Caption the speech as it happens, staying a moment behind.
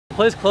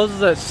place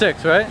closes at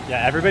 6, right?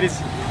 Yeah, everybody's...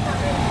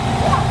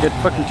 Get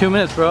fucking 2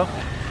 minutes, bro.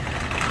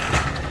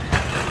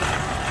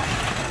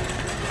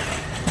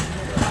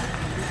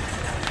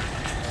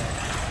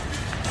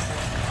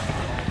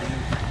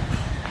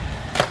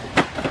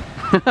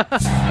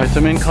 Alright, so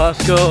I'm in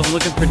Costco. I'm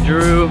looking for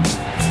Drew.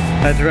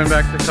 I had to run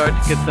back to the car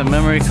to get the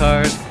memory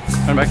card.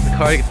 Run back to the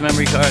car to get the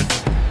memory card.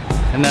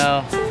 And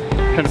now,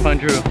 I'm trying to find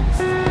Drew.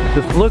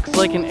 This looks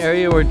like an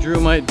area where Drew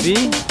might be,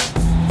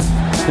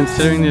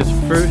 considering there's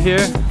fruit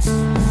here.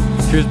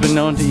 Drew's been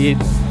known to eat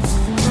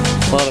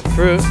a lot of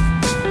fruit,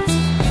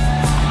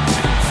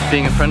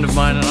 being a friend of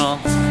mine and all.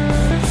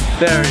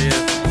 There he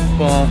is.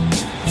 Boom.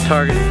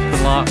 Target has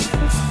been locked.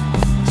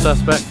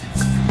 Suspect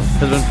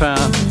has been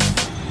found.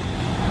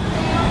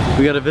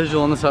 We got a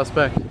visual on the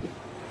suspect.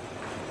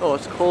 Oh,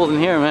 it's cold in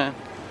here, man.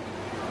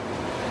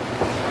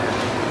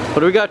 What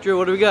do we got, Drew?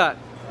 What do we got?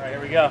 All right,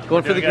 here we go.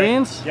 Going for the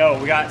greens? Yo,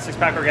 we got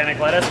 6-pack organic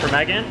lettuce for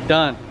Megan.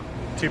 Done.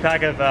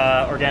 2-pack of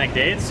organic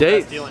dates.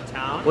 Dates? Best deal in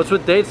town. What's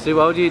with dates, dude?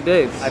 Why would you eat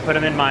dates? I put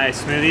them in my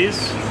smoothies.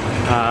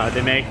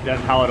 They make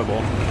them palatable.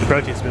 The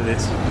protein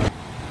smoothies.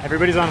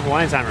 Everybody's on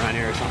Hawaiian time around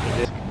here or something,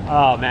 dude.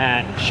 Oh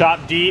man,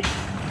 shop deep,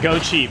 go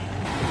cheap.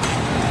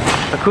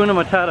 Hakuna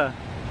Matata.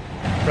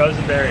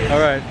 Frozen berries. All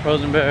right,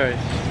 frozen berries.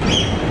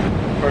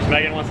 Of course,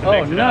 Megan wants to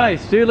mix it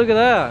nice, dude. Look at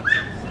that.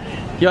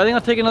 Yo, I think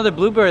I'll take another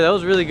blueberry. That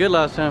was really good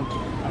last time.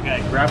 Okay,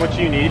 grab what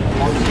you need. 1, 2,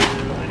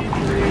 I need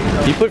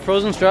 3. You put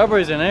frozen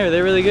strawberries in there. Are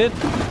they really good?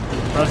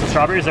 Frozen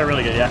strawberries are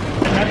really good, yeah.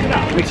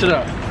 Mix it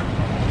up.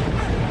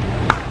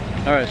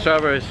 All right,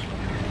 strawberries.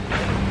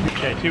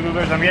 Okay, 2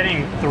 blueberries. I'm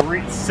getting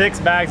 6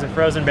 bags of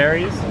frozen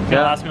berries.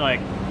 It'll last me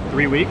like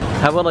 3 weeks.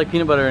 How about like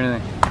peanut butter or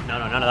anything? No,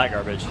 none of that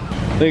garbage.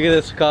 Look at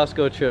this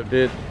Costco trip,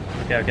 dude.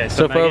 Okay.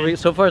 So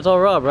far it's all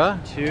raw, bro.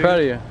 Proud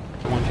of you.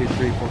 1, 2,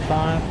 3, 4,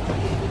 5.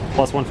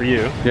 Plus 1 for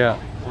you. Yeah.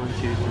 1,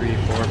 2, 3,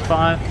 4,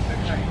 5.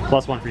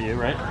 Plus 1 for you,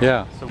 right?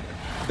 Yeah. So.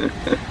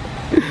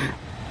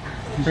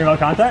 Pretty low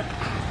contact?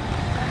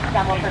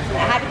 Double person. It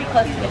had to be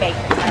close to the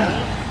bacon,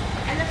 right?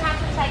 And the top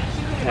was like,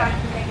 she really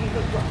wanted to make a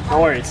good.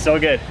 Don't worry, it's so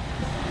good.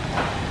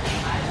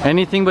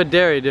 Anything but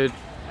dairy, dude.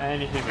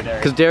 Anything but dairy.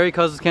 Because dairy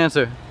causes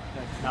cancer.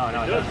 No, it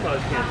does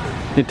cause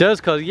cancer. It does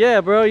cause,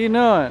 yeah, bro, you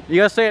know it. You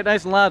gotta say it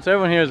nice and loud so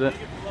everyone hears it.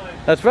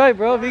 That's right,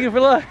 bro, vegan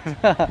for life.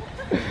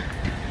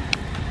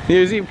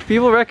 You see,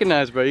 people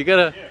recognize, bro. You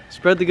gotta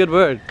spread the good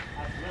word.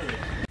 Absolutely.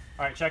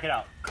 All right, check it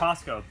out.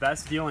 Costco,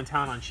 best deal in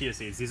town on chia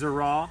seeds. These are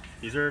raw.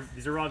 These are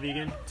raw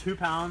vegan. 2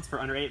 pounds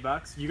for under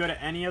 $8. You go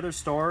to any other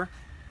store,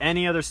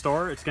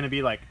 it's gonna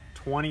be like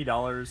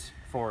 $20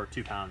 for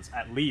 2 pounds,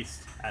 at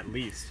least.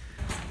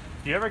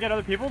 Do you ever get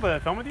other people to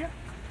film with you?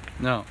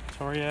 No.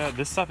 Victoria,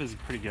 this stuff is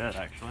pretty good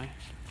actually.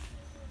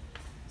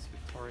 It's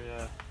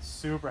Victoria,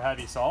 super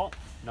heavy salt.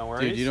 No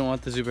worries. Dude, you don't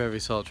want the super heavy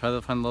salt. Try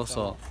to find low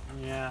salt.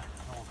 Yeah,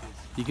 I want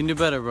these. You can do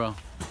better, bro. All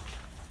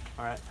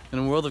right. In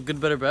a world of good,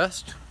 better,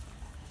 best.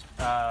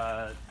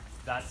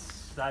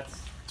 That's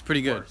It's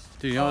pretty good. worst.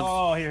 Dude, you know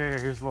oh,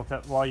 here's a little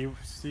tip. Well, you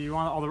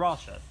want all the raw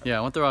shit. Yeah,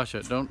 I want the raw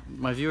shit.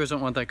 My viewers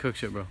don't want that cooked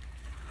shit, bro.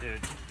 Dude,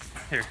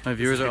 here. My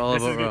viewers are all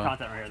about raw. This is good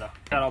content right here, though.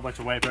 Got a whole bunch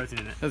of whey protein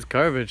in it. That's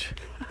garbage.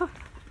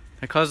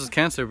 That causes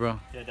cancer, bro.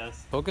 Yeah, it does.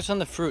 Focus on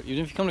the fruit.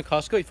 Even if you come to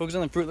Costco, you focus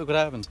on the fruit, look what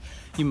happens.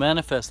 You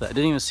manifest that. I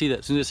didn't even see that.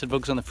 As soon as I said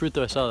focus on the fruit,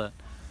 though, I saw that.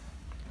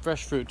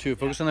 Fresh fruit, too.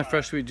 Focus on the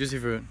fresh, sweet, juicy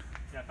fruit.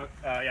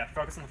 Yeah,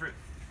 focus on the fruit.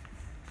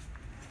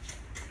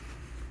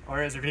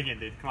 Or is it vegan,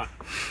 dude? Come on.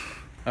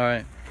 All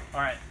right.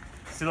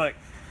 So look,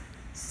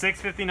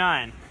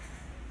 $6.59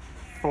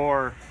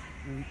 for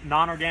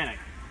non-organic.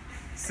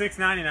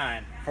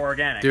 $6.99 for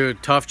organic.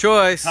 Dude, tough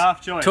choice.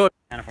 Tough choice. Can't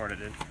afford it,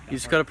 dude. You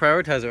just gotta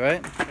prioritize it,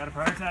 right? Gotta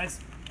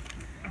prioritize.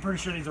 I'm pretty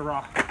sure these are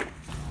raw.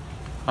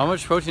 How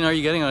much protein are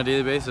you getting on a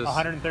daily basis?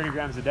 130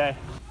 grams a day.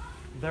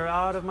 They're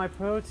out of my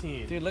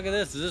protein. Dude, look at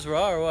this. Is this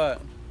raw or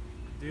what?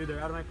 Dude, they're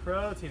out of my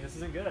protein. This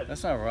isn't good.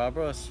 That's not raw,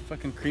 bro. It's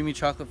fucking creamy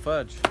chocolate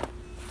fudge.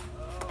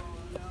 Oh,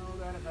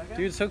 no,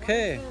 Dude, it's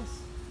okay.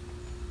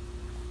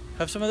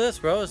 Have some of this,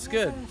 bro. It's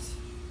good.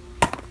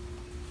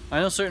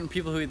 I know certain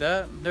people who eat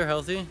that. They're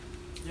healthy.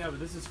 Yeah, but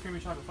this is creamy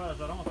chocolate fudge.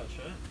 I don't want that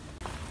shit.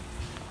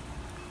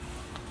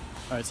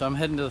 Alright, so I'm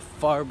heading to the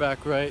far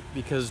back right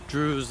because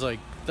Drew's like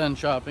done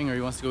shopping or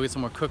he wants to go get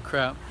some more cooked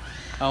crap.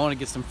 I want to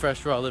get some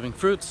fresh raw living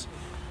fruits.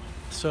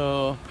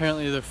 So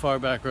apparently they're far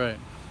back right.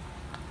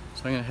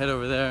 So I'm gonna head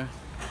over there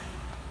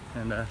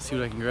and see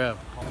what I can grab.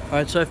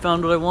 Alright, so I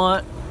found what I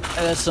want.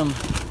 I got some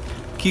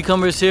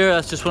cucumbers here.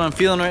 That's just what I'm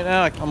feeling right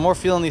now. I'm more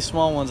feeling these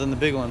small ones than the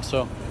big ones.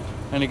 So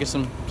I'm gonna get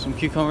some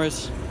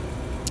cucumbers.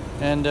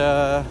 And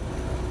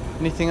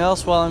anything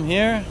else while I'm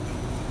here?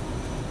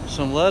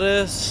 Some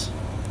lettuce.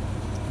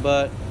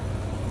 But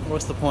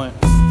what's the point?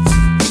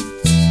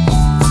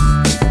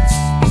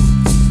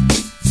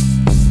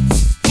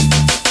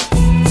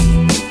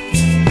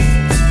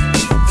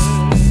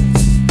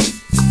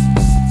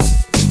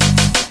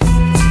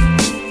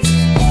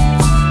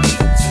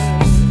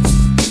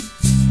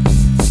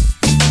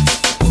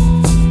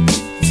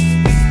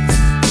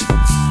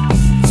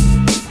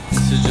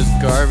 This is just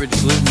garbage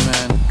gluten,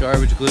 man.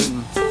 Garbage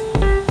gluten.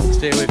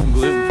 Stay away from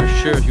gluten for sure.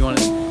 sure if you want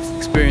to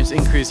experience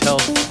increased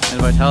health and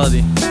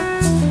vitality.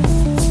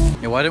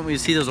 Yeah, why didn't we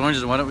see those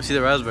oranges and why don't we see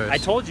the raspberries? I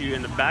told you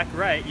in the back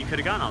right, you could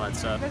have gotten all that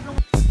stuff.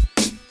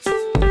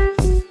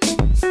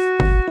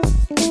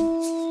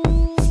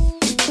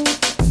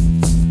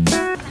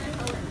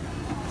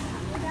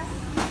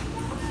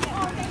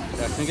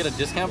 Yeah, can we get a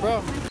discount,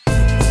 bro?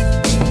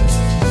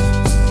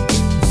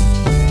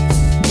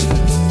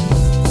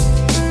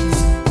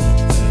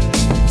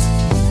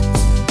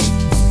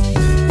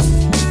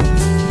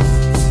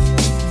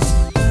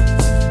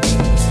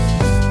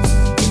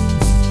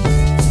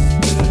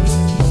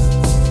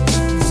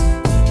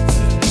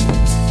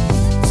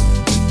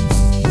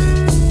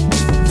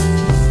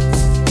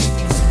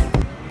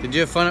 Did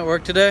you have fun at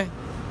work today?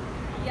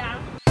 Yeah.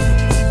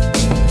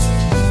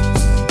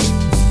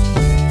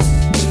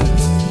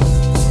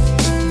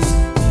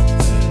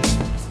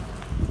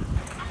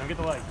 Don't get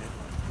the legs, dude.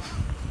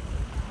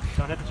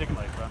 Don't hit the chicken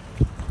legs, bro.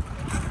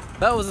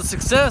 That was a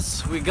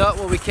success. We got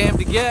what we came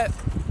to get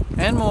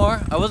and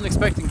more. I wasn't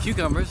expecting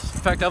cucumbers.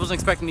 In fact, I wasn't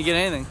expecting to get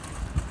anything.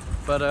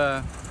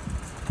 But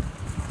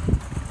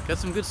got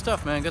some good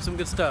stuff, man. Got some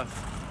good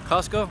stuff.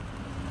 Costco,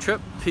 trip,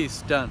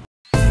 peace, done.